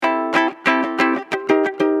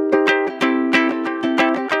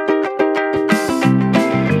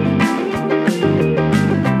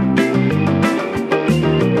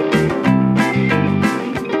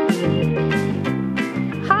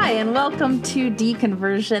to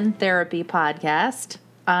Deconversion Therapy Podcast.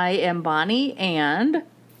 I am Bonnie and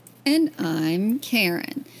I'm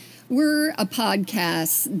Karen. We're a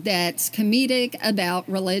podcast that's comedic about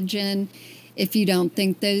religion. If you don't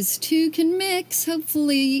think those two can mix,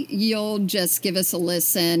 hopefully you'll just give us a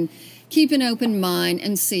listen, keep an open mind,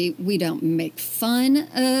 and see we don't make fun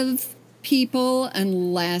of people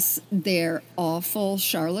unless they're awful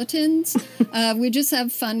charlatans. We just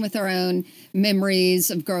have fun with our own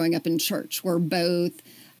memories of growing up in church. We're both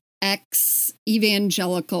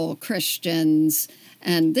ex-evangelical Christians,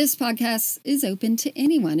 and this podcast is open to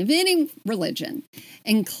anyone of any religion,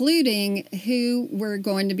 including who we're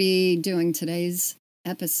going to be doing today's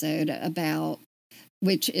episode about,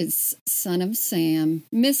 which is Son of Sam,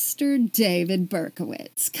 Mr. David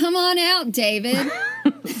Berkowitz. Come on out, David.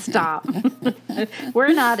 Stop.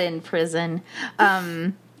 We're not in prison.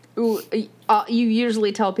 You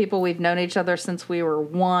usually tell people we've known each other since we were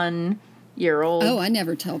 1 year old. Oh, I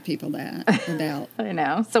never tell people that about. I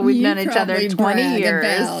know. So we've known each other 20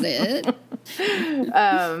 years. About it.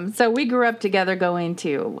 So we grew up together going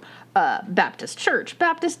to Baptist church,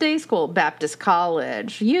 Baptist day school, Baptist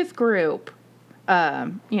college, youth group,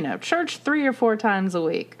 church 3 or 4 times a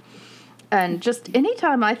week. And just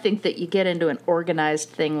anytime I think that you get into an organized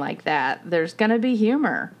thing like that, there's going to be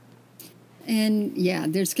humor. And yeah,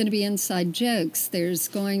 there's going to be inside jokes. There's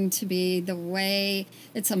going to be the way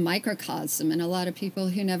it's a microcosm, and a lot of people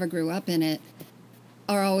who never grew up in it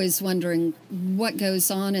are always wondering what goes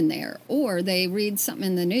on in there. Or they read something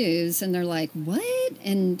in the news and they're like, what?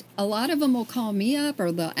 And a lot of them will call me up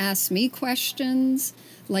or they'll ask me questions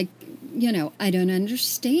like, I don't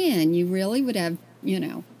understand. You really would have,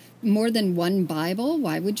 more than one Bible?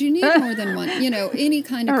 Why would you need more than one? Any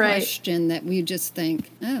kind of question that we just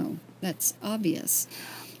think, oh, that's obvious.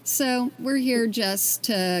 So we're here just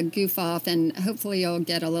to goof off, and hopefully you'll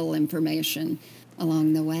get a little information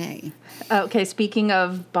along the way. Okay, speaking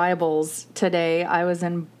of Bibles, today I was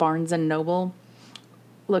in Barnes & Noble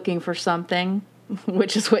looking for something,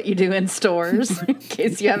 which is what you do in stores, in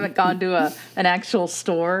case you haven't gone to an actual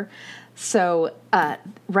store. So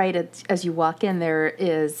as you walk in, there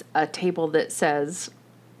is a table that says,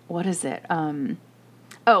 what is it?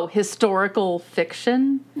 Historical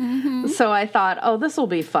fiction. Mm-hmm. So I thought, this will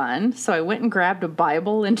be fun. So I went and grabbed a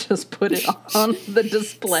Bible and just put it on the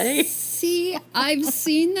display. See, I've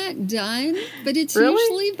seen that done, but it's really?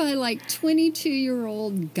 Usually by like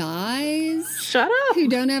 22-year-old guys. Shut up. Who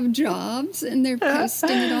don't have jobs, and they're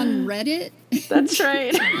posting it on Reddit. That's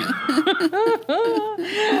right.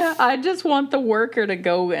 I just want the worker to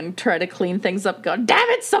go and try to clean things up. Go, damn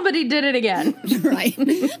it, somebody did it again. Right.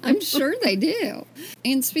 I'm sure they do.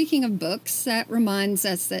 And speaking of books, that reminds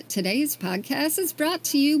us that today's podcast is brought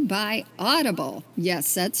to you by Audible.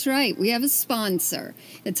 Yes, that's right. We have a sponsor.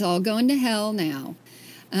 It's all going to hell now.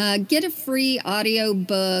 Get a free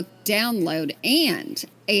audiobook download and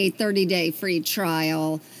a 30-day free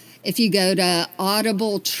trial if you go to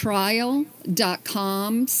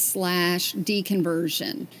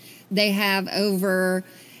audibletrial.com/deconversion. They have over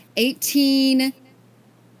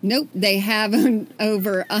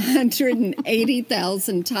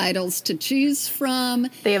 180,000 titles to choose from.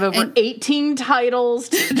 They have over 18 titles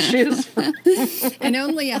to choose from. And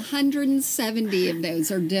only 170 of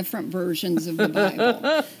those are different versions of the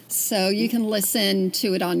Bible. So you can listen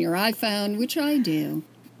to it on your iPhone, which I do,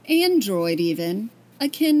 Android even, a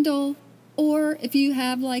Kindle, or if you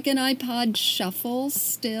have like an iPod Shuffle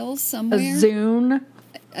still somewhere.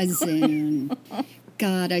 A Zune.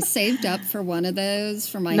 God, I saved up for one of those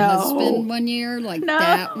for my husband one year.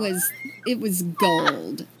 It was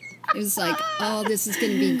gold. It was like, this is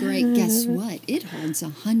going to be great. Guess what? It holds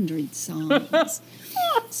 100 songs.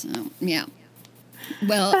 So, yeah.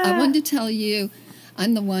 Well, I wanted to tell you,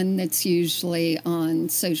 I'm the one that's usually on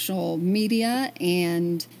social media,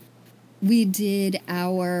 and we did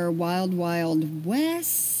our Wild Wild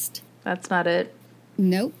West. That's not it.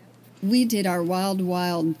 Nope. We did our Wild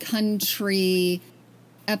Wild Country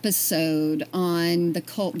episode on the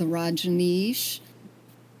cult, the Rajneesh,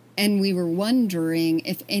 and we were wondering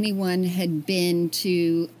if anyone had been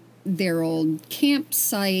to their old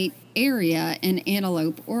campsite area in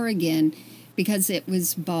Antelope, Oregon, because it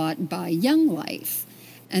was bought by Young Life.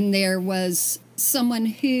 And there was someone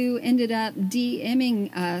who ended up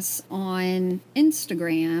DMing us on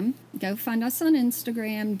Instagram. Go find us on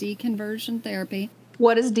Instagram, Deconversion Therapy.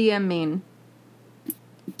 What does DM mean?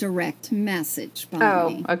 Direct message,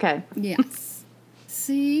 Bonnie. Oh, okay. Yes.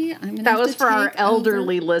 See, I'm gonna. That was for our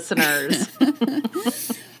elderly listeners.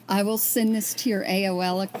 I will send this to your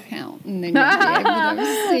AOL account, and then you'll be able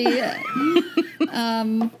to see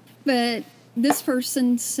it. But this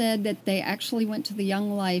person said that they actually went to the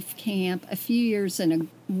Young Life camp a few years in a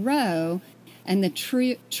row, and the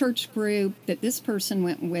church group that this person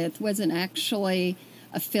went with wasn't actually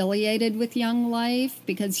affiliated with Young Life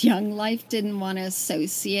because Young Life didn't want to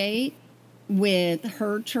associate with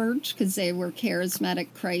her church because they were charismatic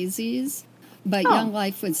crazies. But Young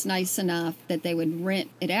Life was nice enough that they would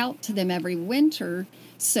rent it out to them every winter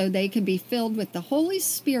so they could be filled with the Holy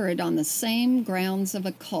Spirit on the same grounds of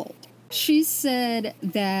a cult. She said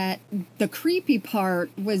that the creepy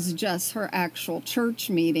part was just her actual church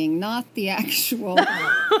meeting, not the actual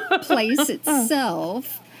place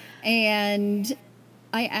itself. And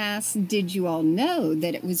I asked, did you all know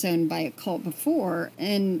that it was owned by a cult before?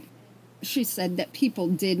 And she said that people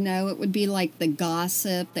did know. It would be like the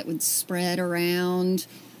gossip that would spread around.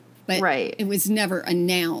 But it was never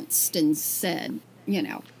announced and said,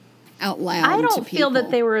 out loud. I don't feel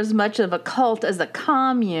that they were as much of a cult as a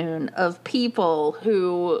commune of people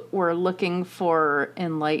who were looking for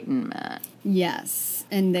enlightenment. Yes,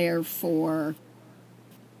 and therefore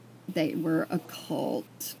they were a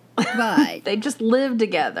cult. But they just lived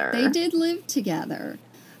together. They did live together.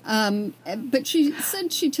 But she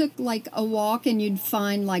said she took like a walk and you'd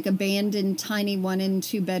find like abandoned tiny 1 and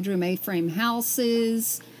 2 bedroom A-frame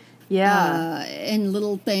houses. Yeah. And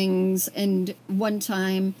little things. And one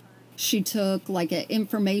time she took like an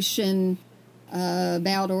information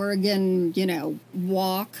about Oregon,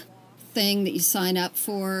 walk thing that you sign up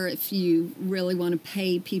for if you really want to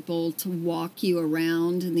pay people to walk you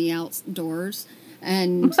around in the outdoors.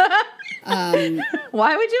 And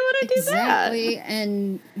why would you want to do that? Exactly.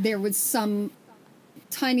 And there was some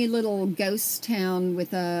tiny little ghost town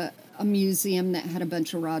with a museum that had a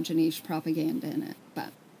bunch of Rajneesh propaganda in it.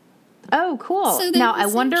 But oh, cool. So now I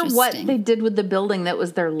wonder what they did with the building that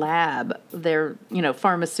was their lab, their,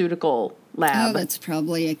 pharmaceutical lab. Oh, that's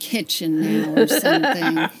probably a kitchen now or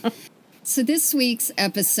something. So this week's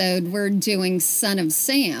episode, we're doing Son of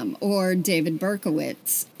Sam, or David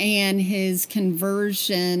Berkowitz, and his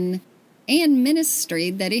conversion and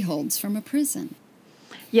ministry that he holds from a prison.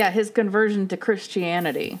 Yeah, his conversion to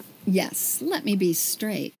Christianity. Yes, let me be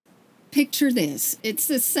straight. Picture this. It's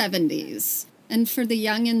the 70s. And for the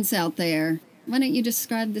youngins out there, why don't you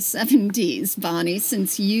describe the 70s, Bonnie,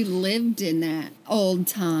 since you lived in that old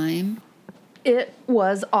time? It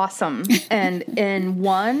was awesome. And in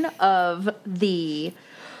one of the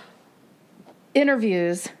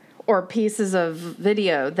interviews or pieces of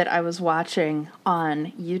video that I was watching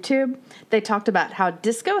on YouTube, they talked about how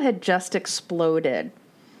disco had just exploded.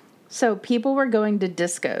 So people were going to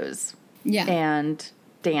discos and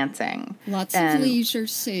dancing. Lots of leisure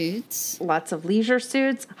suits.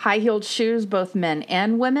 High-heeled shoes, both men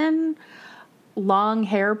and women, long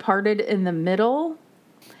hair parted in the middle.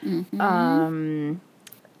 Mm-hmm.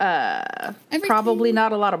 Probably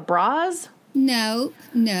not a lot of bras. No.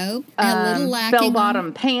 A little lacking.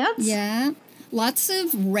 Bell-bottom pants. Yeah. Lots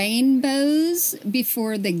of rainbows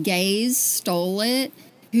before the gays stole it,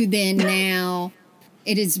 who then now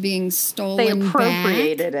it is being stolen back. They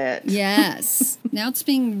appropriated it. Yes. Now it's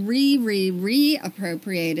being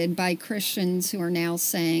reappropriated by Christians who are now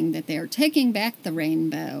saying that they are taking back the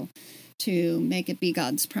rainbow to make it be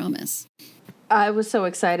God's promise. I was so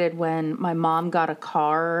excited when my mom got a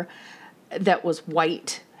car that was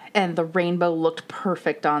white and the rainbow looked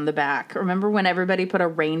perfect on the back. Remember when everybody put a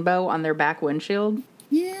rainbow on their back windshield?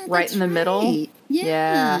 Yeah, right in the middle?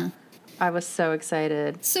 Yeah. I was so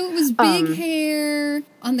excited. So it was big hair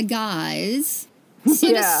on the guys,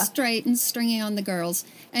 sort of straight and stringy on the girls,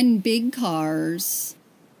 and big cars.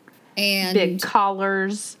 And big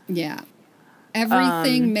collars. Yeah.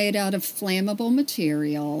 Everything made out of flammable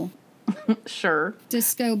material. Sure.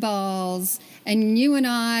 Disco balls. And you and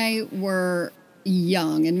I were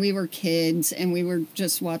young, and we were kids, and we were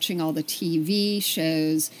just watching all the TV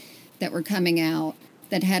shows that were coming out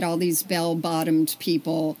that had all these bell-bottomed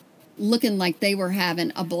people looking like they were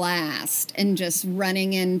having a blast and just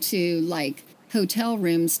running into, like, hotel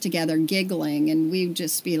rooms together giggling, and we'd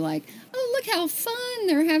just be like, oh, look how fun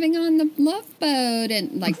they're having on the Love Boat.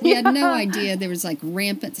 And, like, we had no idea there was, like,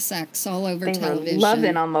 rampant sex all over television. Were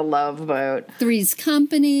loving on the Love Boat. Three's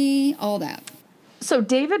Company, all that. So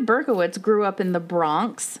David Berkowitz grew up in the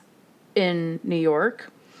Bronx in New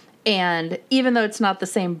York, and even though it's not the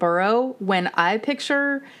same borough, when I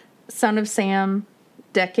picture Son of Sam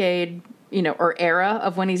decade, or era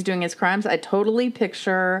of when he's doing his crimes, I totally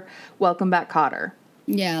picture Welcome Back, Kotter.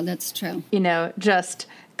 Yeah, that's true. Just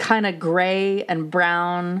kind of gray and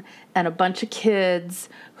brown and a bunch of kids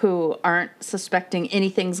who aren't suspecting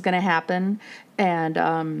anything's going to happen.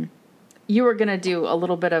 And you were going to do a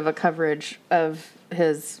little bit of a coverage of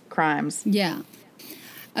his crimes. Yeah.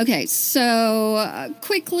 Okay, so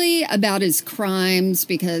quickly about his crimes,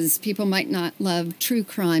 because people might not love true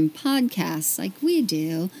crime podcasts like we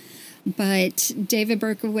do, but David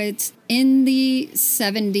Berkowitz, in the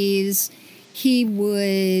 70s, he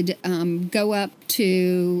would go up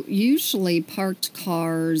to usually parked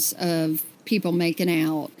cars of people making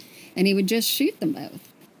out, and he would just shoot them both.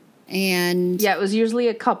 And Yeah, it was usually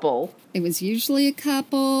a couple. it was usually a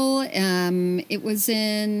couple. Was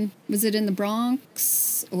it in the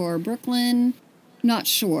Bronx or Brooklyn? Not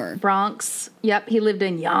sure. Bronx. Yep, he lived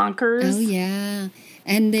in Yonkers. Oh, yeah.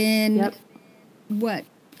 And then Yep. what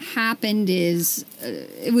happened is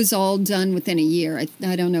it was all done within a year.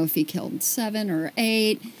 I don't know if he killed 7 or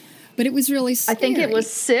 8, but it was really scary. I think it was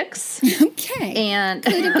 6. Okay. And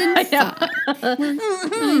Could have been 5.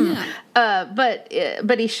 I know.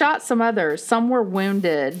 but he shot some others. Some were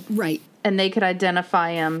wounded, Right. and they could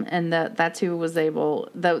identify him, and that's who was able.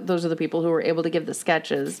 Those are the people who were able to give the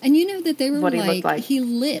sketches. And you know that they were What he looked like. he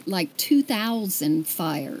lit like 2,000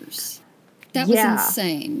 fires. That was Yeah.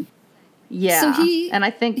 insane. Yeah, So and I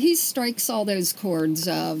think he strikes all those chords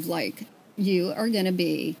of like, you are going to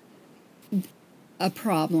be a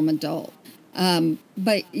problem adult.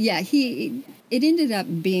 But yeah, it ended up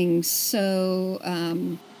being so,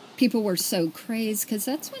 people were so crazed, because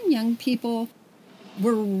that's when young people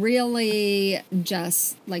were really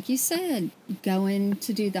just, like you said, going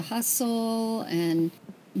to do the hustle and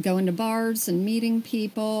going to bars and meeting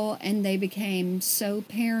people, and they became so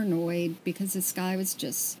paranoid because this guy was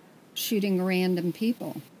just shooting random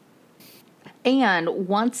people. And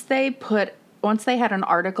once they had an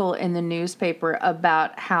article in the newspaper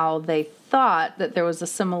about how they thought that there was a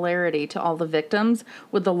similarity to all the victims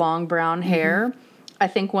with the long brown hair, I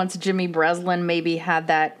think once Jimmy Breslin maybe had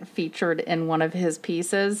that featured in one of his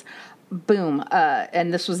pieces, boom,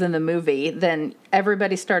 and this was in the movie, then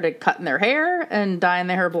everybody started cutting their hair and dyeing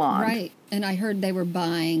their hair blonde. Right. And I heard they were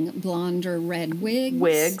buying blonde or red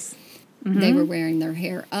wigs. They were wearing their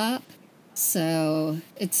hair up. So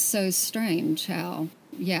it's so strange how,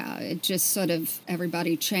 it just sort of,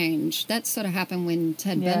 everybody changed. That sort of happened when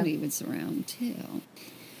Ted Bundy was around, too.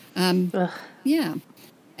 Yeah.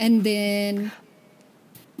 And then,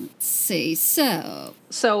 let's see, So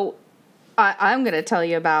I'm going to tell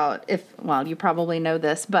you about, you probably know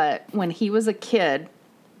this, but when he was a kid,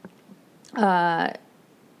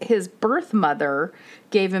 his birth mother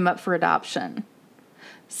gave him up for adoption.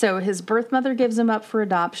 So his birth mother gives him up for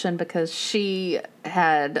adoption because she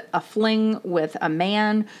had a fling with a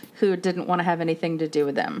man who didn't want to have anything to do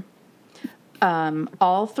with him.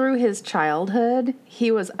 All through his childhood,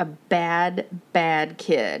 he was a bad, bad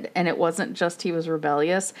kid. And it wasn't just he was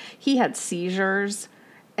rebellious. He had seizures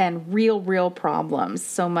and real problems,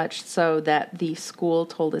 so much so that the school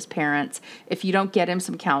told his parents, if you don't get him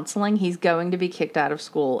some counseling, he's going to be kicked out of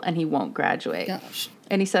school and he won't graduate. Gosh.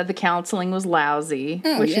 And he said the counseling was lousy,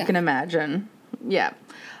 which you can imagine. Yeah.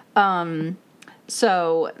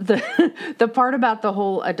 So the part about the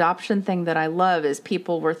whole adoption thing that I love is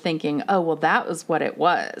people were thinking, oh, well, that was what it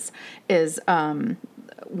was. Is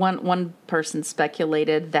one person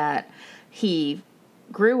speculated that he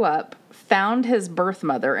grew up, found his birth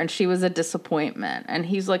mother, and she was a disappointment. And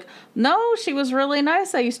he's like, no, she was really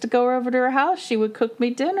nice. I used to go over to her house. She would cook me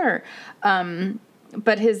dinner.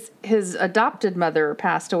 But his adopted mother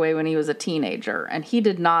passed away when he was a teenager, and he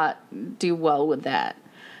did not do well with that.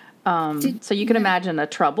 So you can imagine a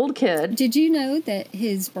troubled kid. Did you know that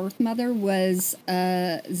his birth mother was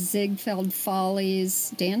a Ziegfeld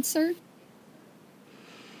Follies dancer?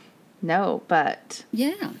 No, but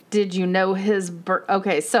Yeah. did you know his birth?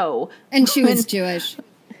 Okay, so And she was Jewish.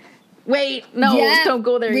 wait, no, Yeah, don't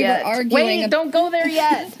go there we were yet. arguing Don't go there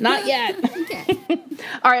yet. Not yet. Okay.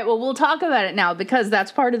 All right, well, we'll talk about it now because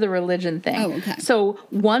that's part of the religion thing. Oh, okay. So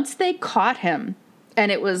once they caught him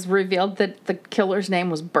and it was revealed that the killer's name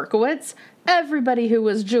was Berkowitz, everybody who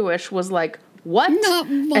was Jewish was like, what? Not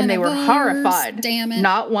one and they of were ours, horrified. damn it.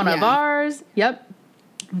 Not one of Yeah. ours. Yep.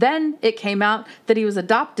 Then it came out that he was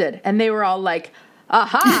adopted, and they were all like,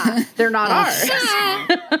 aha, they're not ours.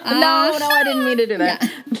 No, I didn't mean to do that.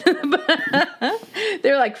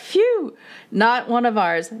 They're like, phew, not one of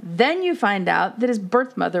ours. Then you find out that his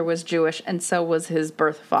birth mother was Jewish, and so was his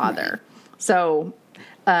birth father. Right. So,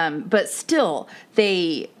 but still,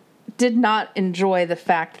 they did not enjoy the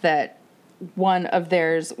fact that one of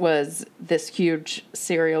theirs was this huge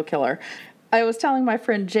serial killer. I was telling my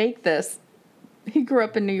friend Jake this. He grew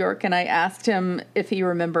up in New York, and I asked him if he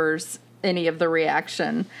remembers any of the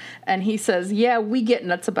reaction. And he says, yeah, we get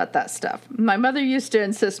nuts about that stuff. My mother used to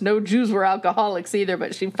insist no Jews were alcoholics either,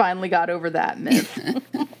 but she finally got over that myth.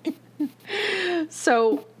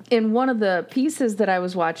 So in one of the pieces that I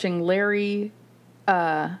was watching, Larry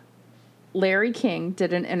King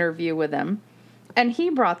did an interview with him, and he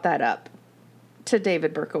brought that up to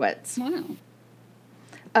David Berkowitz.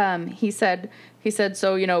 Wow. He said,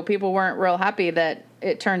 so, people weren't real happy that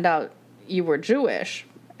it turned out you were Jewish.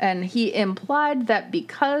 And he implied that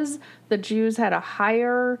because the Jews had a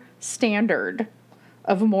higher standard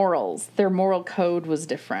of morals, their moral code was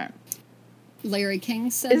different. Larry King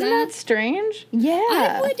said Isn't that strange? Yeah.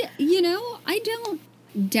 I don't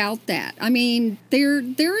doubt that. I mean,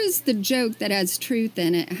 there is the joke that has truth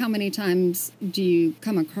in it. How many times do you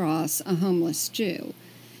come across a homeless Jew?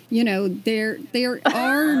 There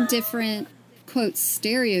are different, quote,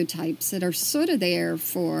 stereotypes that are sort of there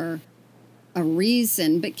for a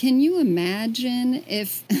reason. But can you imagine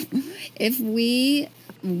if we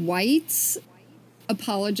whites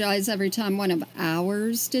apologize every time one of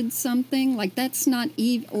ours did something? Like, that's not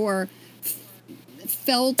even, or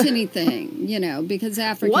felt anything, because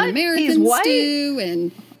African Americans do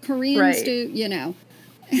and Koreans do,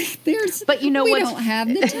 But we don't have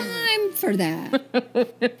the time for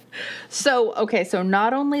that. So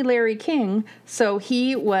not only Larry King, so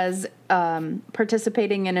he was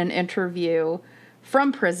participating in an interview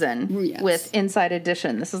from prison with Inside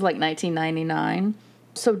Edition. This is like 1999.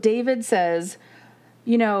 So David says,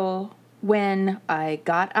 when I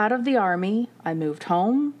got out of the Army, I moved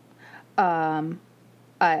home.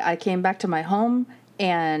 I came back to my home,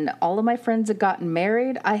 and all of my friends had gotten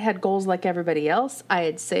married. I had goals like everybody else. I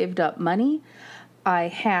had saved up money. I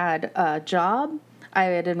had a job. I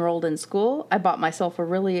had enrolled in school. I bought myself a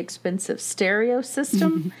really expensive stereo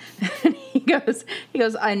system. And he goes,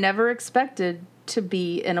 I never expected to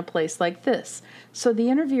be in a place like this. So the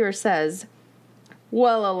interviewer says,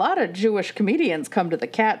 well, a lot of Jewish comedians come to the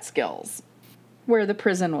Catskills, where the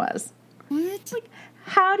prison was. What? Like,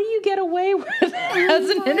 how do you get away with as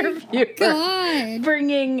an interviewer? God.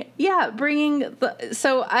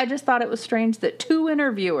 So I just thought it was strange that two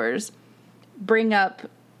interviewers bring up,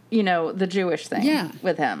 the Jewish thing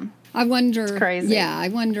with him. I wonder. It's crazy. Yeah, I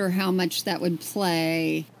wonder how much that would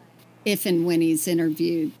play if and when he's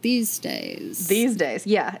interviewed these days. These days,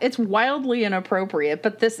 yeah. It's wildly inappropriate,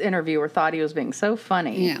 but this interviewer thought he was being so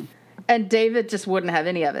funny. Yeah. And David just wouldn't have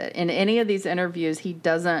any of it. In any of these interviews, he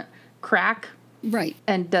doesn't crack. Right.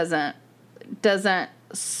 And doesn't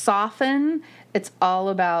soften. It's all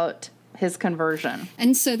about his conversion.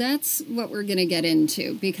 And so that's what we're going to get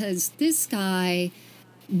into, because this guy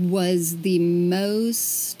was the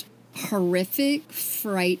most horrific,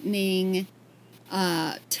 frightening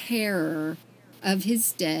terror of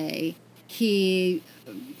his day. He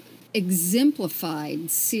exemplified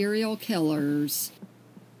serial killers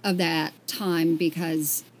of that time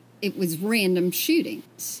because it was random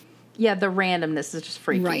shootings. Yeah, the randomness is just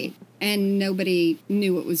freaky. Right. And nobody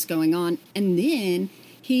knew what was going on. And then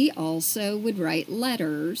he also would write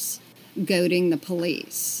letters goading the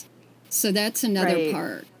police. So that's another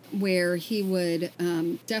part where he would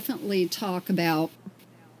definitely talk about,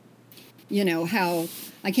 how,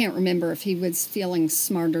 I can't remember if he was feeling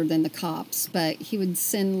smarter than the cops, but he would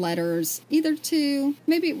send letters either to,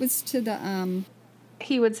 maybe it was to the...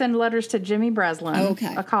 He would send letters to Jimmy Breslin,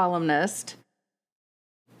 a columnist.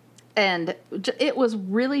 And it was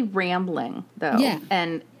really rambling, though. Yeah.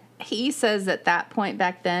 And he says at that point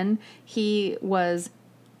back then, he was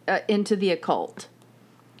into the occult.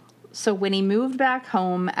 So when he moved back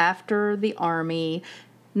home after the Army,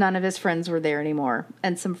 none of his friends were there anymore.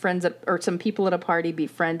 And some people at a party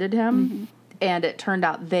befriended him. Mm-hmm. And it turned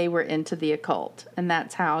out they were into the occult. And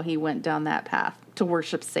that's how he went down that path to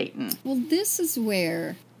worship Satan. Well, this is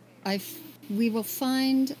where we will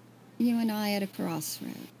find you and I at a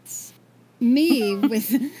crossroads. Me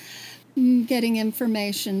with getting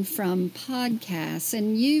information from podcasts,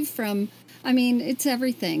 and you from, it's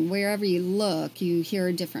everything. Wherever you look, you hear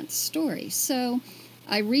a different story. So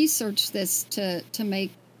I researched this to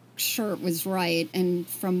make sure it was right, and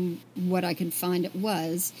from what I could find, it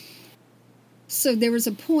was. So there was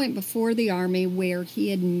a point before the Army where he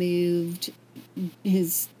had moved,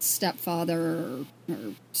 his stepfather or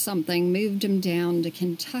something moved him down to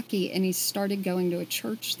Kentucky, and he started going to a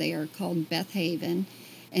church there called Beth Haven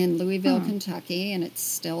in Louisville, Kentucky, and it's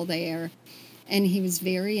still there. And he was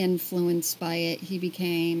very influenced by it. He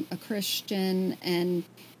became a Christian, and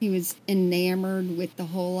he was enamored with the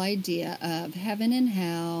whole idea of heaven and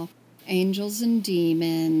hell, angels and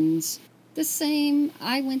demons. The same,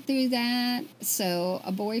 I went through that. So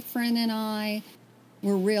a boyfriend and I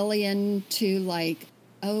were really into, like,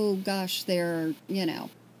 oh gosh, there are,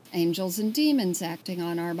 angels and demons acting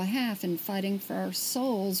on our behalf and fighting for our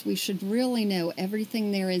souls. We should really know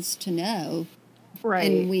everything there is to know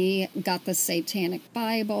Right. And we got the Satanic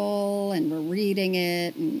Bible and we're reading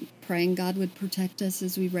it and praying God would protect us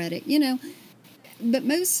as we read it, But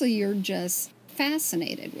mostly you're just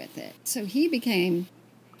fascinated with it. So he became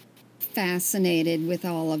fascinated with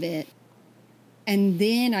all of it. And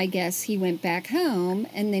then I guess he went back home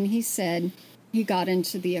and then he said he got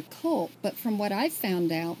into the occult. But from what I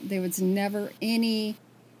found out, there was never any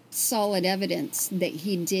solid evidence that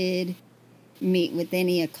he did meet with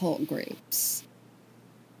any occult groups.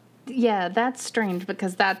 Yeah, that's strange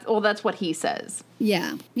because that's what he says.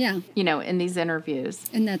 Yeah. In these interviews.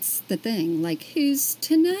 And that's the thing. Like, who's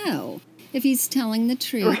to know if he's telling the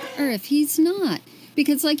truth or if he's not?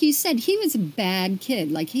 Because like you said, he was a bad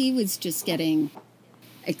kid. Like, he was just getting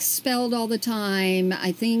expelled all the time.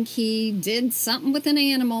 I think he did something with an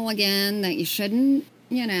animal again that you shouldn't,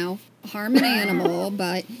 harm an animal.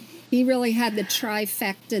 But he really had the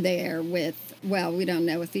trifecta there with, well, we don't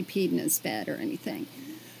know if he peed in his bed or anything.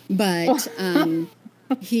 But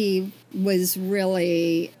he was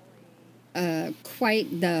really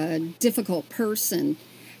quite the difficult person.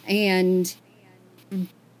 And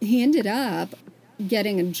he ended up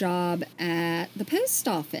getting a job at the post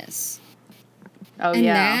office. Oh, and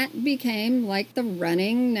yeah. that became like the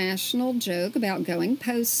running national joke about going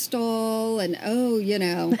postal and,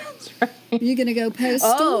 That's right. you're going to go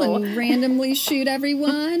postal and randomly shoot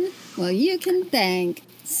everyone? Well, you can thank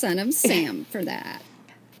Son of Sam for that.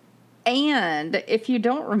 And if you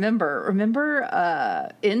don't remember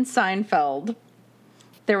in Seinfeld,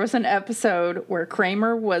 there was an episode where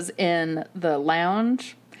Kramer was in the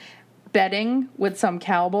lounge betting with some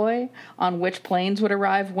cowboy on which planes would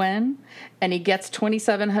arrive when, and he gets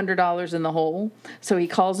 $2,700 in the hole. So he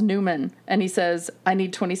calls Newman and he says, I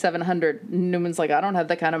need $2,700. Newman's like, I don't have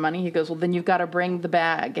that kind of money. He goes, well, then you've got to bring the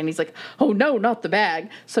bag. And he's like, oh, no, not the bag.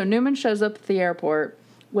 So Newman shows up at the airport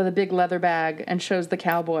with a big leather bag and shows the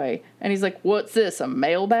cowboy. And he's like, what's this, a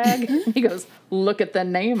mail bag? He goes, look at the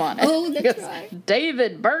name on it. Oh, that's he goes, right.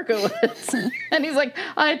 David Berkowitz. And he's like,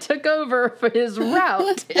 I took over for his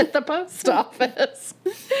route at the post office.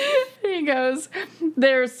 He goes,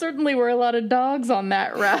 there certainly were a lot of dogs on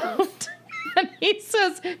that route. And he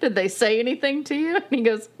says, did they say anything to you? And he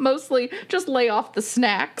goes, mostly just lay off the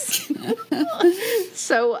snacks.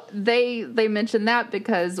 So they mentioned that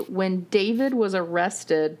because when David was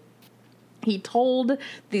arrested, he told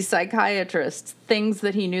the psychiatrists things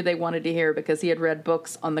that he knew they wanted to hear because he had read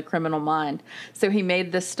books on the criminal mind. So he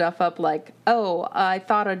made this stuff up like, oh, I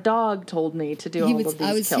thought a dog told me to do all of these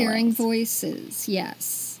killings. I was hearing voices,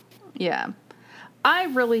 yes. Yeah. I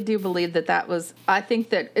really do believe that was, I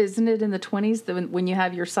think that, isn't it in the 20s when you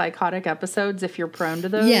have your psychotic episodes, if you're prone to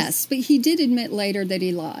those? Yes, but he did admit later that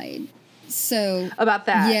he lied. So. About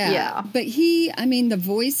that, yeah. But the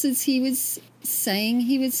voices he was saying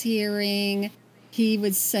he was hearing, he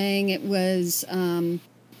was saying it was,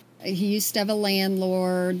 he used to have a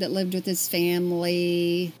landlord that lived with his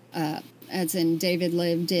family, as in David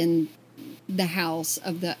lived in the house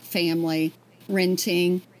of the family,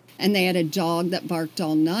 renting. And they had a dog that barked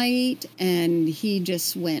all night, and he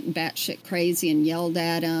just went batshit crazy and yelled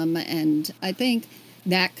at him. And I think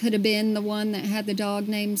that could have been the one that had the dog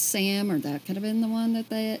named Sam, or that could have been the one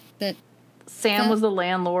that Sam was the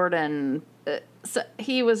landlord, and so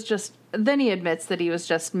he was just. Then he admits that he was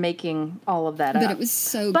just making all of that up. But it was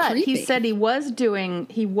so But creepy. he said he was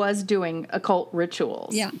doing occult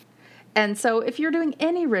rituals. Yeah. And so if you're doing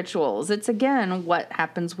any rituals, it's again what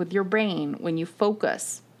happens with your brain when you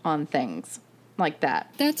focus on things like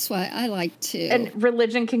that. That's why I like to. And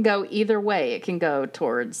religion can go either way. It can go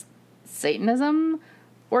towards Satanism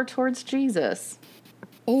or towards Jesus.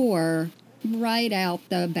 Or right out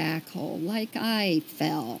the back hole, like I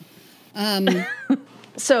fell.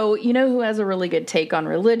 So, who has a really good take on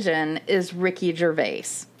religion is Ricky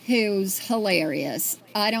Gervais. Who's hilarious.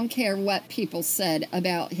 I don't care what people said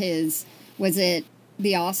about was it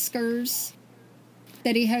the Oscars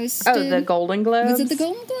that he hosted? Oh, the Golden Globes? Was it the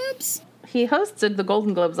Golden Globes? He hosted the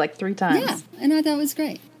Golden Globes like 3 times. Yeah, and I thought it was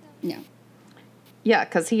great. Yeah. Yeah,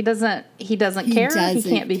 because he doesn't care. He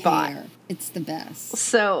can't be bought. It's the best.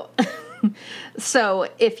 So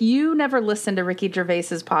if you never listened to Ricky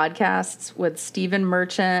Gervais's podcasts with Stephen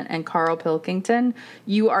Merchant and Carl Pilkington,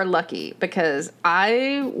 you are lucky, because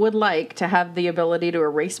I would like to have the ability to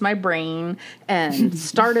erase my brain and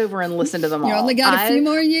start over and listen to them all. You only got a few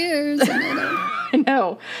more years. I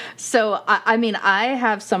know. So, I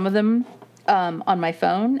have some of them on my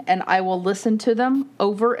phone, and I will listen to them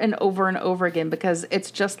over and over and over again, because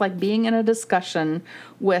it's just like being in a discussion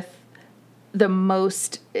with the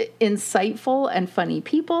most insightful and funny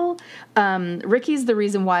people. Ricky's the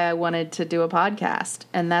reason why I wanted to do a podcast,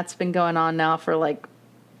 and that's been going on now for like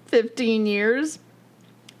 15 years.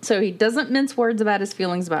 So he doesn't mince words about his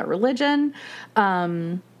feelings about religion.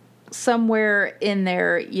 Somewhere in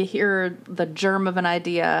there, you hear the germ of an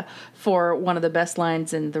idea for one of the best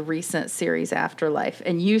lines in the recent series Afterlife.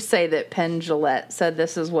 And you say that Penn Jillette said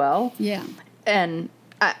this as well. Yeah. And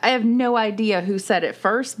I have no idea who said it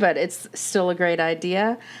first, but it's still a great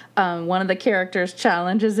idea. One of the characters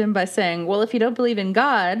challenges him by saying, well, if you don't believe in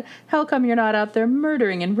God, how come you're not out there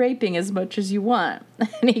murdering and raping as much as you want?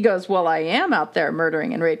 And he goes, well, I am out there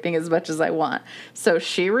murdering and raping as much as I want. So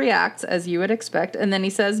she reacts as you would expect. And then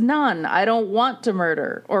he says, none. I don't want to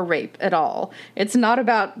murder or rape at all. It's not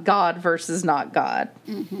about God versus not God.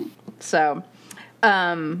 Mm-hmm. So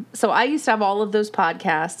I used to have all of those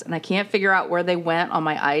podcasts, and I can't figure out where they went on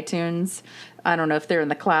my iTunes. I don't know if they're in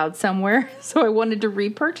the cloud somewhere. So I wanted to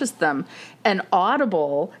repurchase them. And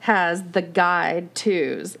Audible has the guide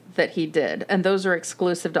twos that he did, and those are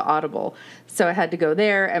exclusive to Audible. So I had to go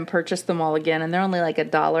there and purchase them all again, and they're only like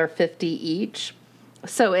 $1.50 each.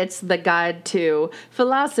 So it's the guide to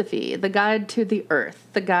philosophy, the guide to the earth,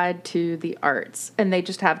 the guide to the arts. And they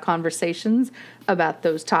just have conversations about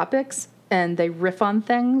those topics. And they riff on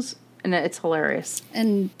things, and it's hilarious.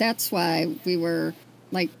 And that's why we want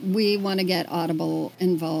to get Audible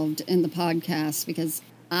involved in the podcast, because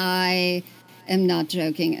I am not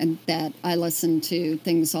joking and that I listen to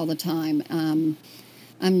things all the time. I'm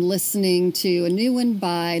listening to a new one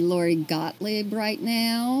by Lori Gottlieb right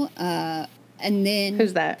now. And then...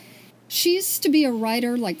 Who's that? She used to be a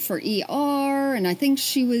writer like for ER, and I think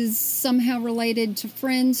she was somehow related to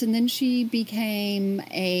Friends, and then she became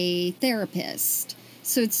a therapist.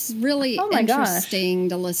 So it's really interesting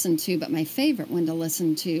to listen to, but my favorite one to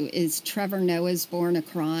listen to is Trevor Noah's Born a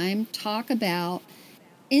Crime. Talk about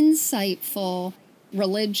insightful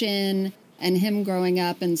religion and him growing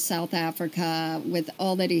up in South Africa with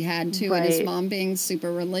all that he had to, and his mom being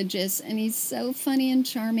super religious, and he's so funny and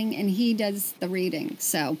charming, and he does the reading,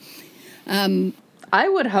 so... I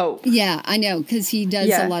would hope. Yeah, I know, because he does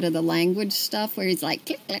a lot of the language stuff where he's like,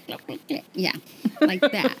 click, click, click, click, click. Yeah, like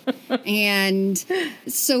that. And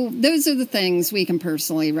so those are the things we can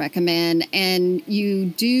personally recommend. And you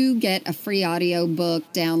do get a free audio book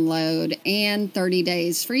download and 30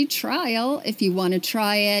 days free trial. If you want to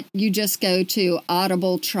try it, you just go to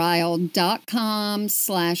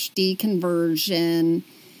audibletrial.com/deconversion.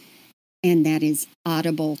 And that is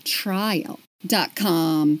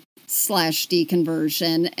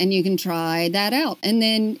audibletrial.com/deconversion, and you can try that out. And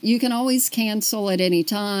then you can always cancel at any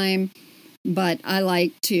time, but I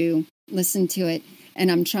like to listen to it.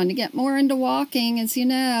 And I'm trying to get more into walking, as you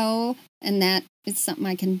know, and that is something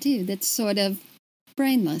I can do that's sort of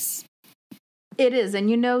brainless. It is.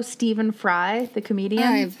 And you know Stephen Fry, the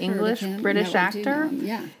comedian, English, British actor?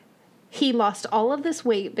 Yeah. He lost all of this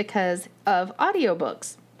weight because of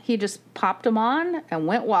audiobooks. He just popped them on and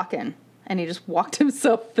went walking. And he just walked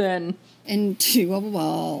himself thin. Into a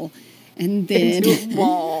wall. And then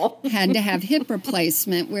had to have hip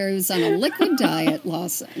replacement where he was on a liquid diet.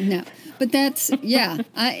 No. But that's,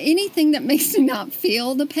 anything that makes me not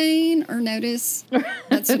feel the pain or notice,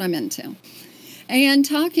 that's what I'm into. And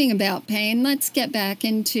talking about pain, let's get back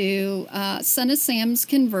into Son of Sam's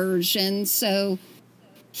conversion. So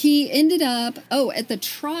he ended up, at the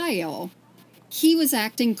trial, he was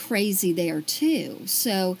acting crazy there too.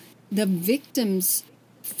 So the victims'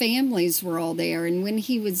 families were all there. And when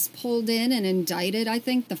he was pulled in and indicted, I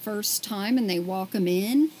think the first time, and they walk him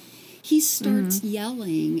in, he starts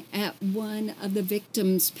yelling at one of the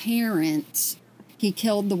victims' parents. He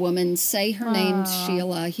killed the woman, say her name's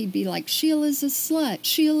Sheila. He'd be like, Sheila's a slut.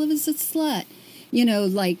 Sheila is a slut. You know,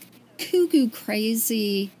 like cuckoo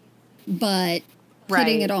crazy, but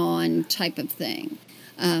putting it on type of thing.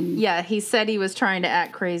 He said he was trying to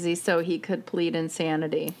act crazy so he could plead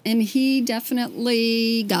insanity. And he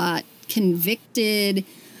definitely got convicted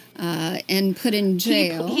and put in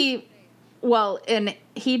jail. And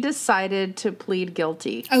he decided to plead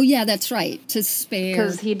guilty. Oh, yeah, that's right. To spare.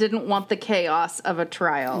 Because he didn't want the chaos of a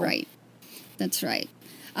trial. Right. That's right.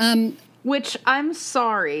 Which, I'm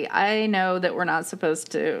sorry. I know that we're not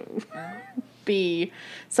supposed to be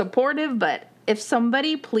supportive, but if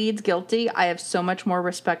somebody pleads guilty, I have so much more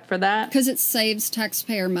respect for that. Because it saves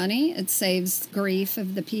taxpayer money. It saves grief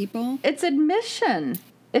of the people. It's admission.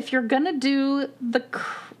 If you're going to do the...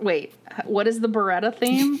 Wait, what is the Beretta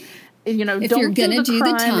theme? You know, don't do the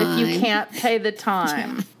crime if you can't pay the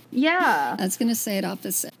time. Yeah. I was going to say it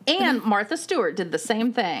opposite. And Martha Stewart did the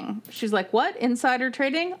same thing. She's like, what? Insider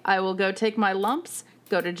trading? I will go take my lumps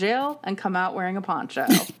go to jail, and come out wearing a poncho.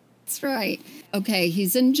 That's right. Okay,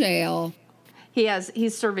 he's in jail.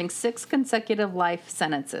 He's serving 6 consecutive life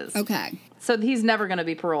sentences. Okay. So he's never going to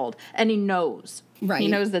be paroled. And he knows. Right. He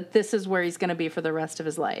knows that this is where he's going to be for the rest of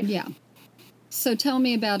his life. Yeah. So tell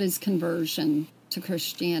me about his conversion to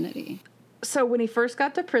Christianity. So when he first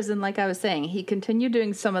got to prison, like I was saying, he continued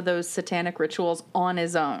doing some of those satanic rituals on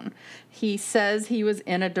his own. He says he was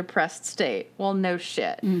in a depressed state. Well, no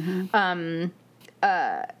shit. Mm-hmm.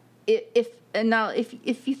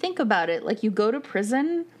 If you think about it, like, you go to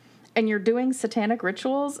prison and you're doing satanic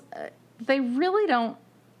rituals, they really don't,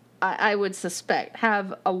 I would suspect,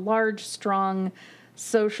 have a large, strong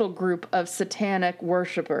social group of satanic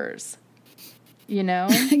worshipers. You know?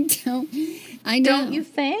 I know. Don't you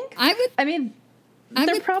think?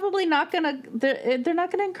 They're probably not gonna. They're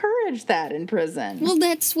not gonna encourage that in prison. Well,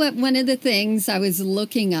 that's what one of the things I was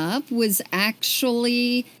looking up was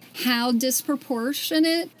actually how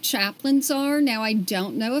disproportionate chaplains are. Now, I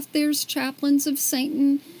don't know if there's chaplains of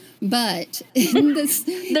Satan, but in this,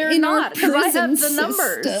 they're not, because I have the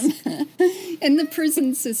numbers. In the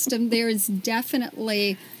prison system, there is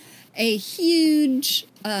definitely a huge.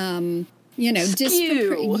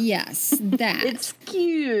 Skew. Yes, that. It's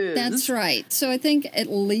skewed. That's right. So I think at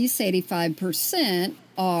least 85%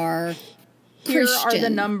 are Here Christian. are the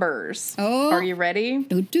numbers. Oh. Are you ready?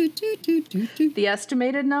 Do, do, do, do, do, do. The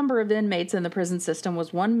estimated number of inmates in the prison system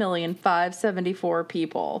was 1,574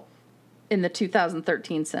 people in the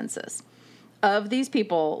 2013 census. Of these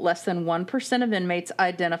people, less than 1% of inmates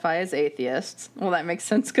identify as atheists. Well, that makes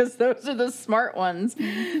sense because those are the smart ones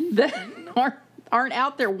that aren't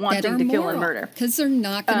out there wanting to kill and murder. Because they're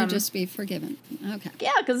not going to just be forgiven. Okay.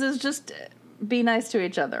 Yeah, because it's just be nice to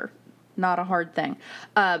each other. Not a hard thing.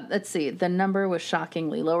 Let's see. The number was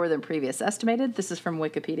shockingly lower than previous estimated. This is from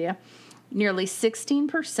Wikipedia. Nearly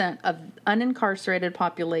 16% of unincarcerated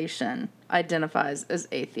population identifies as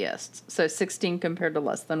atheists. So 16 compared to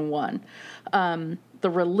less than 1. The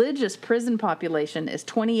religious prison population is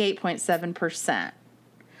 28.7%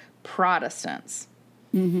 Protestants.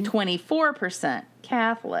 24%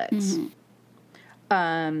 Catholics,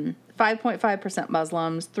 5.5%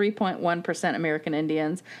 Muslims, 3.1% American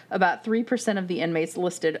Indians. About 3% of the inmates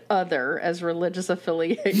listed other as religious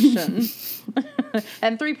affiliation,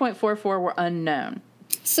 and 3.44 were unknown.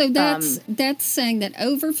 So that's saying that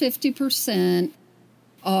over 50%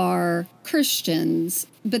 are Christians,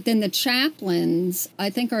 but then the chaplains, I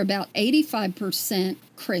think, are about 85%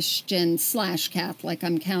 Christian / Catholic.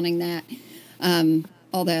 I'm counting that.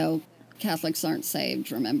 Although Catholics aren't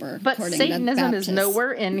saved, remember. But Satanism is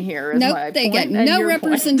nowhere in here. Nope, they get no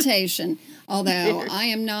representation. Although I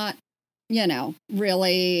am not,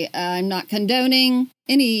 really, I'm not condoning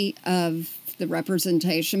any of the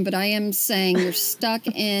representation, but I am saying you're stuck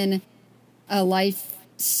in a life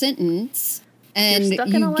sentence. And you're stuck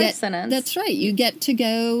in a life sentence. That's right. You get to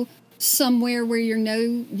go somewhere where you're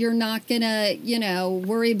not going to,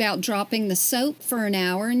 worry about dropping the soap for an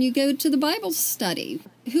hour, and you go to the Bible study,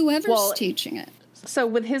 whoever's teaching it. So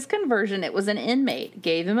with his conversion, it was an inmate,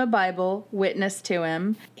 gave him a Bible, witnessed to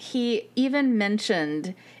him. He even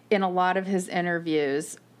mentioned in a lot of his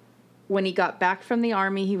interviews, when he got back from the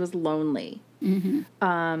army, he was lonely.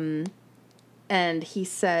 Mm-hmm. And he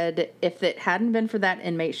said if it hadn't been for that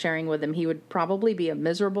inmate sharing with him, he would probably be a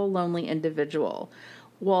miserable, lonely individual.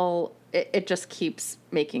 Well, it just keeps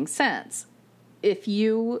making sense. If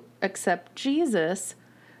you accept Jesus,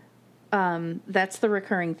 that's the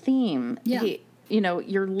recurring theme. Yeah.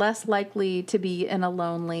 You're less likely to be in a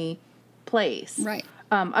lonely place. Right.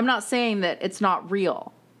 I'm not saying that it's not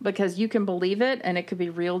real, because you can believe it and it could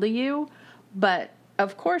be real to you, but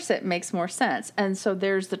of course it makes more sense. And so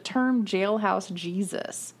there's the term jailhouse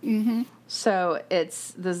Jesus. Mm-hmm. So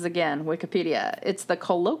this is again, Wikipedia. It's the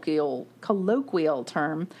colloquial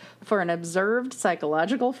term for an observed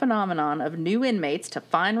psychological phenomenon of new inmates to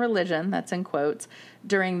find religion, that's in quotes,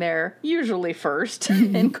 during their usually first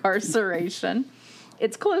incarceration.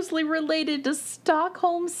 It's closely related to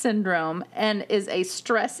Stockholm Syndrome and is a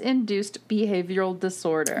stress-induced behavioral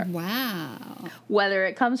disorder. Wow. Whether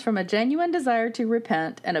it comes from a genuine desire to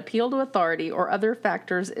repent, an appeal to authority, or other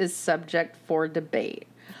factors is subject for debate.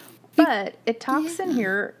 But it talks in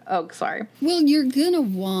here... Oh, sorry. Well, you're going to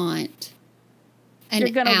want an You're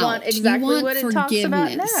going to want exactly what it talks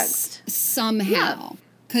about next. Somehow.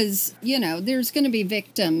 Because, there's going to be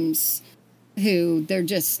victims who they're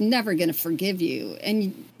just never going to forgive you.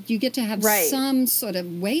 And you get to have some sort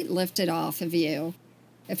of weight lifted off of you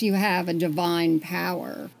if you have a divine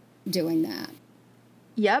power doing that.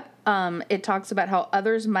 Yep. It talks about how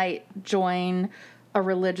others might join a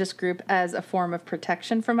religious group as a form of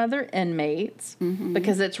protection from other inmates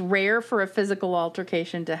because it's rare for a physical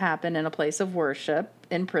altercation to happen in a place of worship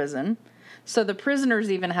in prison. So the prisoners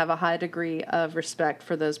even have a high degree of respect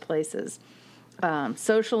for those places.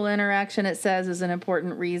 Social interaction, it says, is an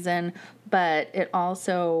important reason, but it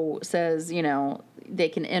also says, you know, they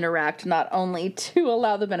can interact not only to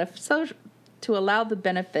allow the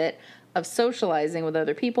benefit of socializing with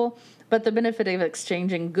other people, but the benefit of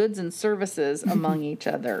exchanging goods and services among each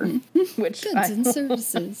other. Which Goods and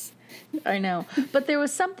services. I know. But there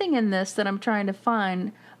was something in this that I'm trying to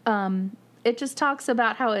find. It just talks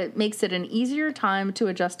about how it makes it an easier time to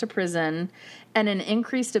adjust to prison and an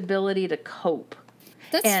increased ability to cope.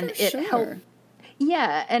 That's and for sure.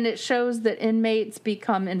 Yeah, and it shows that inmates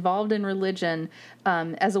become involved in religion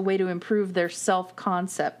as a way to improve their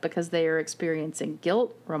self-concept because they are experiencing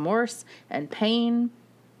guilt, remorse, and pain.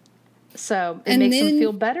 So it makes them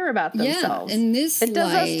feel better about themselves. Yeah, in this it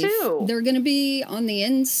does life, us too. They're going to be on the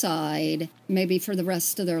inside maybe for the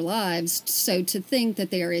rest of their lives. So to think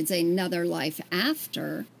that there is another life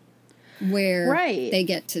after where they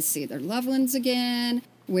get to see their loved ones again,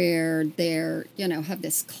 where they're, you know, have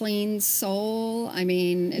this clean soul. I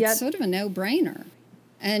mean, it's sort of a no-brainer.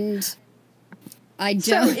 And I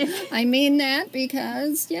don't, I mean that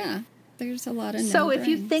because, there's a lot of no-brainers. So if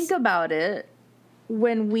you think about it,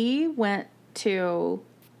 when we went to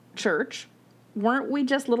church, weren't we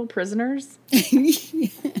just little prisoners?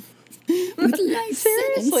 With life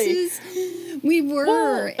sentences. We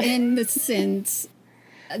were in the sense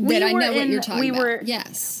that I know what you're talking about.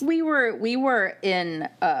 Yes. We were in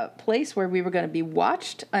a place where we were going to be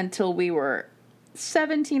watched until we were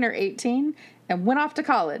 17 or 18 and went off to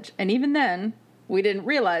college. And even then, we didn't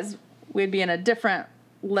realize we'd be in a different,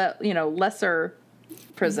 lesser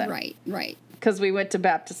prison. Right. Because we went to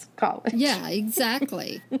Baptist college. Yeah,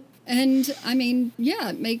 exactly. And, I mean,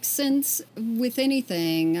 it makes sense with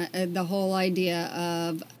anything. The whole idea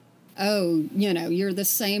of, you're the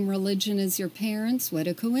same religion as your parents. What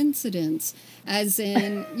a coincidence. As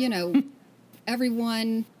in,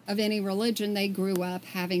 everyone of any religion, they grew up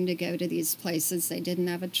having to go to these places. They didn't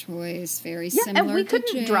have a choice. Very similar and we to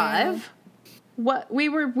couldn't jail. drive. What we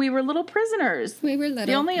were little prisoners. We were little.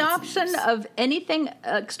 The only prisoners. option of anything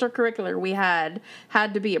extracurricular we had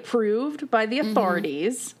to be approved by the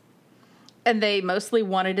authorities, and they mostly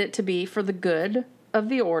wanted it to be for the good of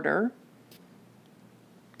the order.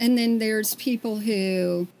 And then there's people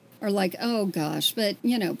who are like, oh gosh, but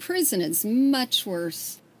prison is much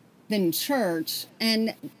worse than church,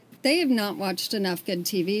 and they have not watched enough good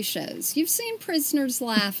TV shows. You've seen prisoners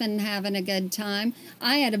laughing, having a good time.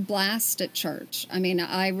 I had a blast at church. I mean,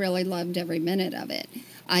 I really loved every minute of it.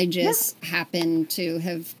 I just happened to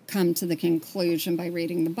have come to the conclusion by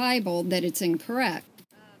reading the Bible that it's incorrect.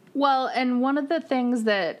 Well, and one of the things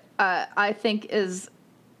that I think is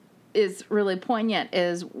really poignant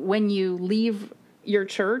is when you leave your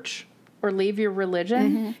church or leave your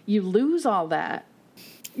religion, you lose all that.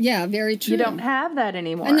 Yeah, very true. You don't have that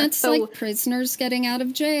anymore. And that's like prisoners getting out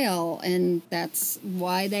of jail. And that's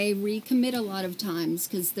why they recommit a lot of times,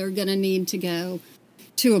 because they're going to need to go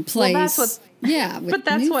to a place. Well, that's what, but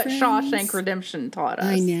that's what friends. Shawshank Redemption taught us.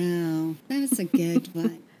 I know. That was a good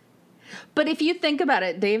one. But if you think about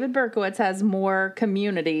it, David Berkowitz has more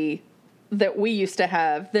community that we used to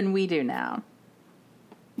have than we do now.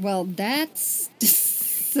 Well, that's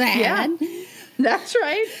sad. Yeah, that's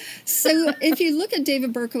right. So if you look at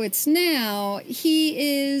David Berkowitz now,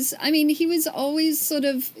 he was always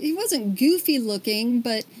he wasn't goofy looking,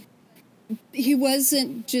 but he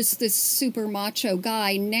wasn't just this super macho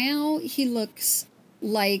guy. Now he looks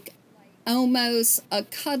like almost a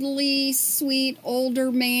cuddly, sweet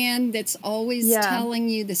older man that's always telling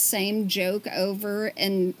you the same joke over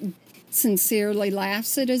and sincerely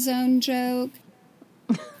laughs at his own joke.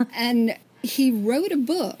 And he wrote a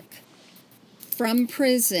book from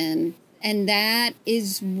prison, and that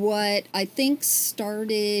is what I think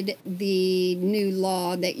started the new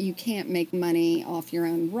law that you can't make money off your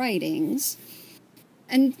own writings.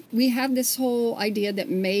 And we have this whole idea that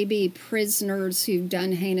maybe prisoners who've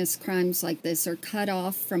done heinous crimes like this are cut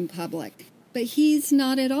off from public. But he's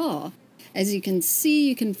not at all. As you can see,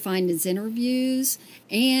 you can find his interviews,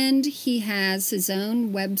 and he has his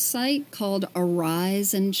own website called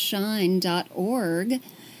ariseandshine.org.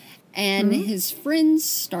 And his friends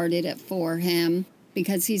started it for him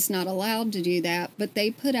because he's not allowed to do that. But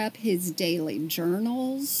they put up his daily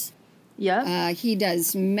journals. Yeah. He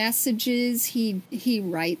does messages. He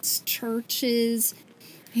writes churches.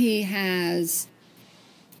 He has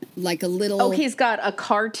like a little... Oh, he's got a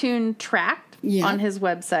cartoon tract on his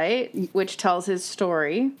website, which tells his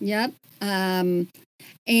story. Yep.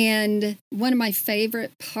 And one of my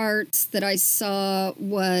favorite parts that I saw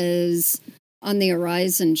was on the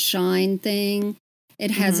Arise and Shine thing.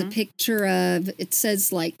 It has a picture of, it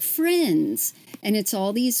says like friends, and it's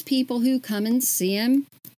all these people who come and see him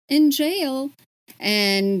in jail,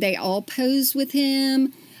 and they all pose with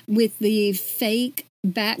him with the fake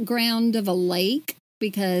background of a lake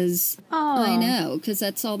because I know, because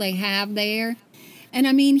that's all they have there. And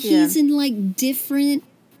I mean, he's in like different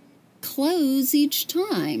clothes each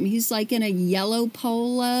time. He's like in a yellow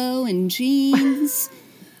polo and jeans.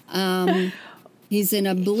 He's in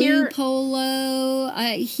a blue polo.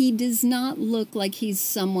 He does not look like he's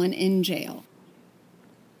someone in jail.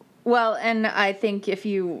 Well, and I think if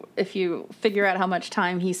you figure out how much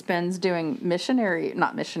time he spends doing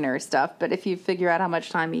not missionary stuff, but if you figure out how much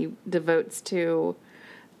time he devotes to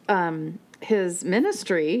his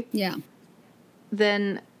ministry,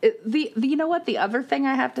 then you know what? The other thing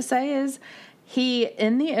I have to say is he,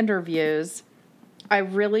 in the interviews, I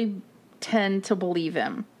really tend to believe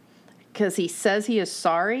him because he says he is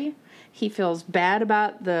sorry. He feels bad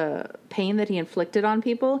about the pain that he inflicted on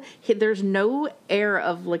people. There's no air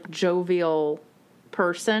of like jovial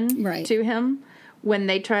person to him. When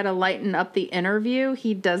they try to lighten up the interview,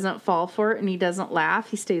 he doesn't fall for it and he doesn't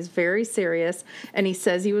laugh. He stays very serious and he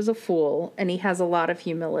says he was a fool and he has a lot of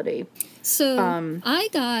humility. So I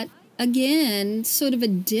got, again, sort of a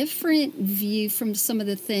different view from some of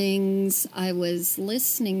the things I was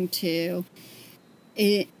listening to.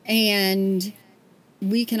 And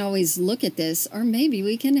we can always look at this, or maybe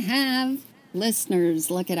we can have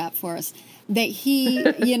listeners look it up for us. That he,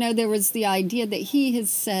 there was the idea that he has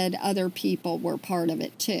said other people were part of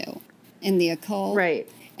it too in the occult. Right.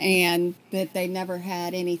 And that they never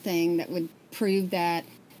had anything that would prove that.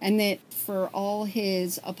 And that for all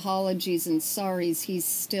his apologies and sorries, he's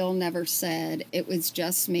still never said, it was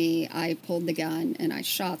just me, I pulled the gun and I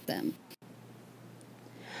shot them.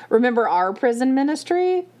 Remember our prison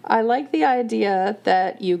ministry? I like the idea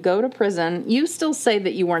that you go to prison. You still say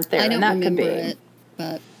that you weren't there. I don't remember it,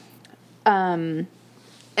 but...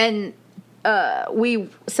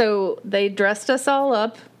 So they dressed us all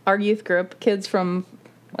up, our youth group, kids from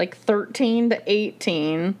like 13 to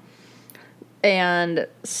 18, and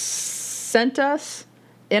sent us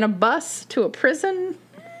in a bus to a prison,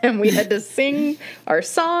 and we had to sing our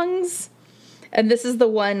songs. And this is the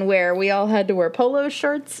one where we all had to wear polo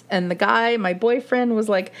shirts, and the guy, my boyfriend, was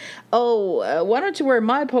like, why don't you wear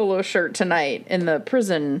my polo shirt tonight in the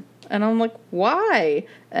prison? And I'm like, why?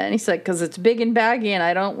 And he said, because it's big and baggy, and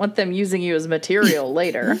I don't want them using you as material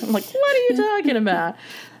later. I'm like, what are you talking about?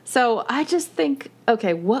 So I just think,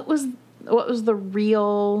 okay, what was the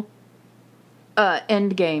real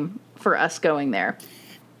end game for us going there?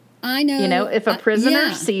 I know. If a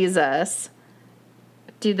prisoner sees us,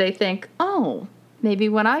 do they think, maybe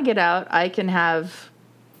when I get out, I can have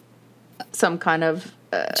some kind of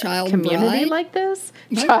child community bride? Like this?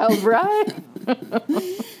 Child bride?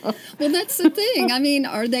 Well, that's the thing. I mean,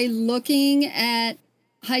 are they looking at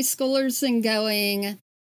high schoolers and going,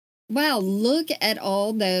 wow, look at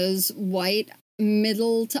all those white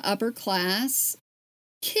middle to upper class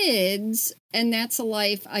kids, and that's a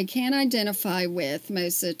life I can't identify with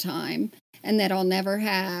most of the time, and that I'll never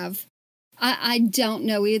have. I don't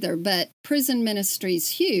know either, but prison ministry is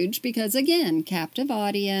huge because, again, captive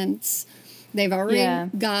audience. They've already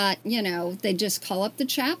got, they just call up the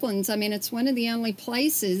chaplains. I mean, it's one of the only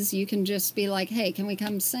places you can just be like, hey, can we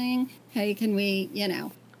come sing? Hey, can we,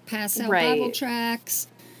 pass out Bible tracts?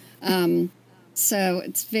 So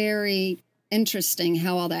it's very interesting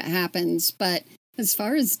how all that happens. But as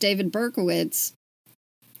far as David Berkowitz,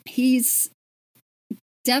 he's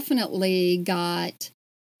definitely got...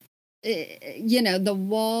 the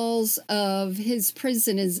walls of his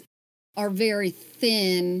prison are very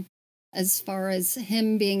thin as far as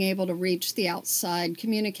him being able to reach the outside,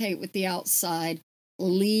 communicate with the outside,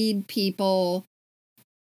 lead people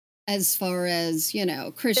as far as,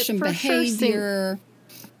 Christian behavior.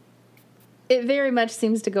 It very much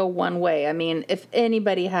seems to go one way. I mean, if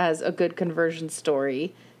anybody has a good conversion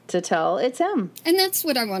story to tell, it's him. And that's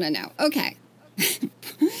what I want to know. Okay.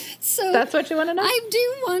 So that's what you want to know? I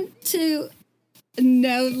do want to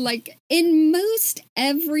know, like, in most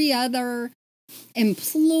every other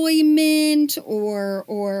employment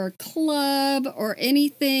or club or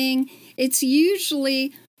anything, it's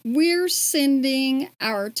usually we're sending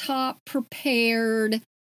our top prepared,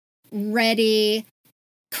 ready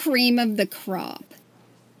cream of the crop.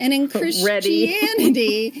 And in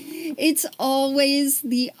Christianity, it's always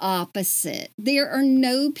the opposite. There are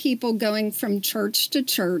no people going from church to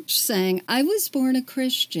church saying, I was born a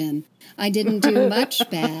Christian. I didn't do much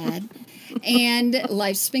bad. And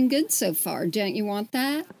life's been good so far. Don't you want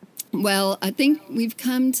that? Well, I think we've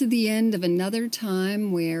come to the end of another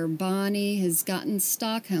time where Bonnie has gotten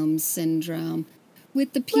Stockholm Syndrome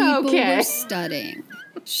with the people we're studying.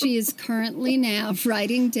 She is currently now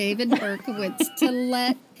writing David Berkowitz to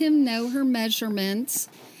let him know her measurements.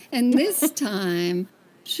 And this time,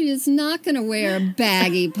 she is not going to wear a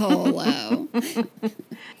baggy polo.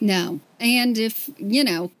 No. And if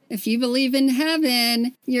you believe in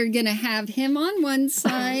heaven, you're going to have him on one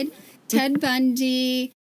side, Ted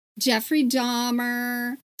Bundy, Jeffrey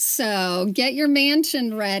Dahmer. So get your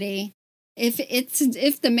mansion ready.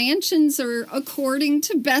 If the mansions are according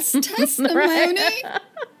to best testimony,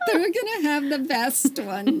 they're going to have the best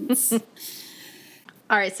ones.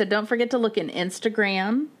 All right, so don't forget to look in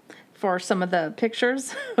Instagram for some of the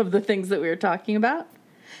pictures of the things that we were talking about.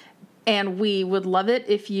 And we would love it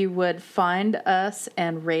if you would find us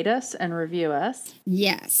and rate us and review us.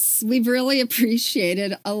 Yes, we've really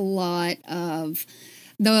appreciated a lot of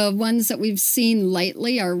the ones that we've seen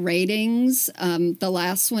lately, our ratings. The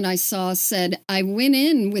last one I saw said, I went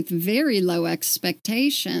in with very low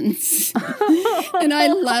expectations. And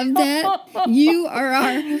I love that.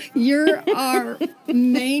 You're our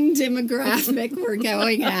main demographic we're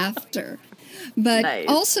going after. But nice.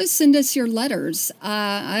 Also send us your letters.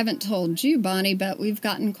 I haven't told you, Bonnie, but we've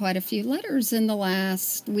gotten quite a few letters in the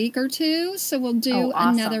last week or two. So we'll do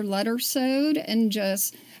another letter-sode and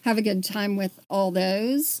just have a good time with all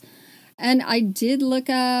those. And I did look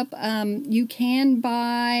up, you can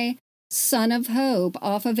buy Son of Hope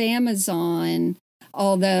off of Amazon,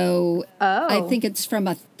 although I think it's from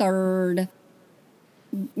a third-party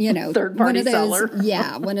seller.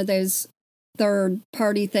 Yeah, one of those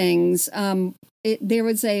third-party things. There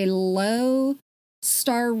was a low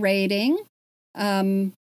star rating,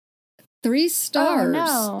 3 stars.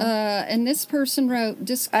 Oh, no. And this person wrote...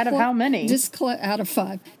 out of how many? Out of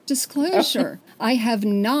 5. Disclosure. I have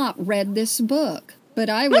not read this book, but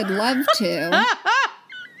I would love to.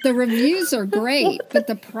 The reviews are great, but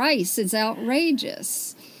the price is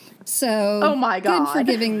outrageous. So, oh my God. Good for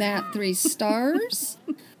giving that 3 stars.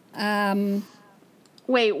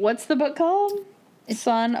 Wait, what's the book called?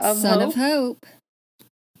 Son of Hope.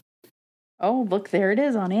 Oh, look, there it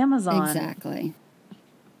is on Amazon. Exactly.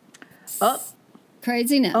 Oh.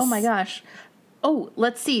 Craziness. Oh, my gosh. Oh,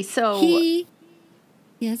 let's see. So he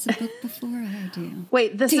has a book before I do.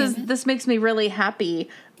 Wait, this makes me really happy.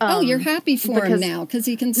 You're happy for him now because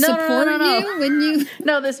he can support you when you...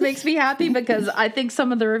 No, this makes me happy because I think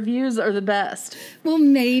some of the reviews are the best. Well,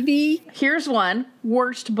 maybe. Here's one.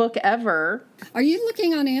 Worst book ever. Are you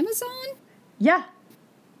looking on Amazon? Yeah.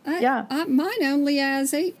 Mine only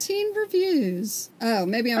has 18 reviews. Oh,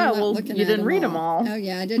 maybe I'm not looking at them. You didn't read them all. Oh,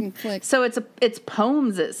 yeah, I didn't click. So it's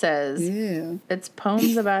poems, it says. Yeah. It's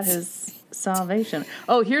poems about his salvation.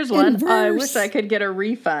 Oh, here's one. I wish I could get a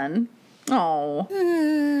refund.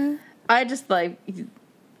 Oh. I just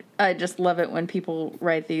love it when people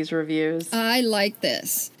write these reviews. I like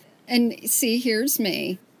this. And see, here's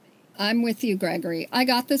me. I'm with you, Gregory. I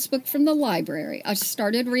got this book from the library. I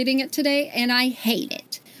started reading it today, and I hate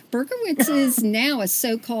it. Berkowitz is now a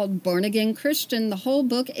so-called born-again Christian. The whole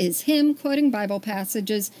book is him quoting Bible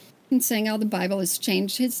passages and saying how the Bible has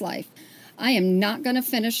changed his life. I am not going to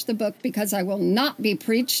finish the book because I will not be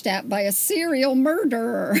preached at by a serial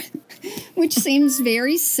murderer, which seems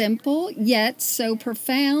very simple, yet so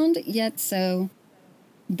profound, yet so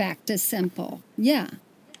back to simple. Yeah,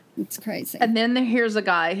 it's crazy. And then here's a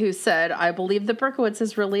guy who said, I believe that Berkowitz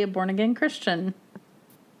is really a born-again Christian.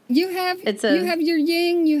 You have your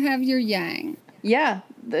yin, you have your yang. Yeah,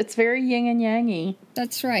 it's very yin and yangy.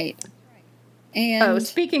 That's right. And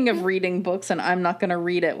speaking of reading books, and I'm not going to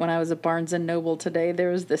read it, when I was at Barnes & Noble today,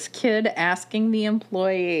 there was this kid asking the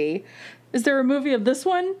employee, is there a movie of this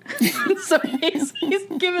one? So he's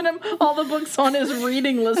giving him all the books on his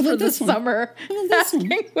reading list for the summer,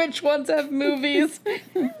 asking which ones have movies.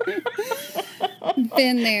 Been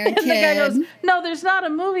there, kid. And the guy goes, no, there's not a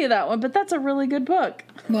movie of that one, but that's a really good book.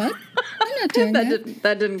 What? I'm not doing that.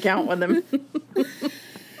 That didn't count with him.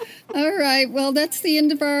 All right. Well, that's the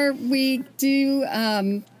end of our week. Do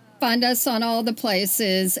find us on all the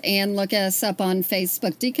places and look us up on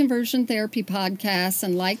Facebook, Deconversion Therapy Podcast,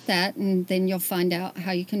 and like that. And then you'll find out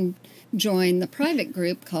how you can join the private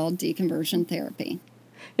group called Deconversion Therapy.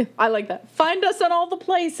 I like that. Find us on all the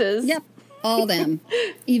places. Yep. All them.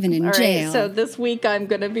 Even in jail. Right, so this week I'm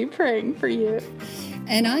going to be praying for you.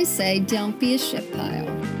 And I say, don't be a shit pile.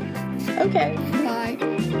 Okay.